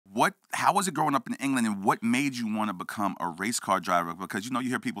How was it growing up in England, and what made you want to become a race car driver? Because you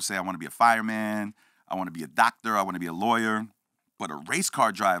hear people say, "I want to be a fireman, I want to be a doctor, I want to be a lawyer," but a race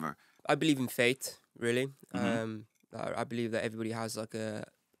car driver. I believe in fate, really. Hmm. I believe that everybody has like a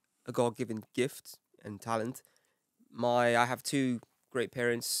God-given gift and talent. I have two great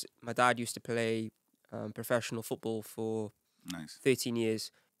parents. My dad used to play professional football for Nice. 13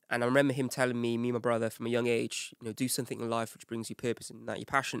 years. And I remember him telling me and my brother from a young age, do something in life which brings you purpose and that you're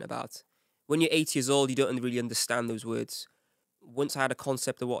passionate about. When you're 8 years old, you don't really understand those words. Once I had a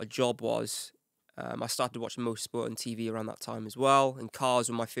concept of what a job was, I started watching motorsport on TV around that time as well. And cars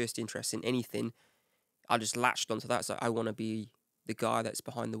were my first interest in anything. I just latched onto that. So I want to be the guy that's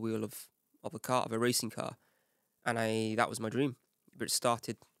behind the wheel of a car, of a racing car. And that was my dream. But it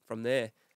started from there.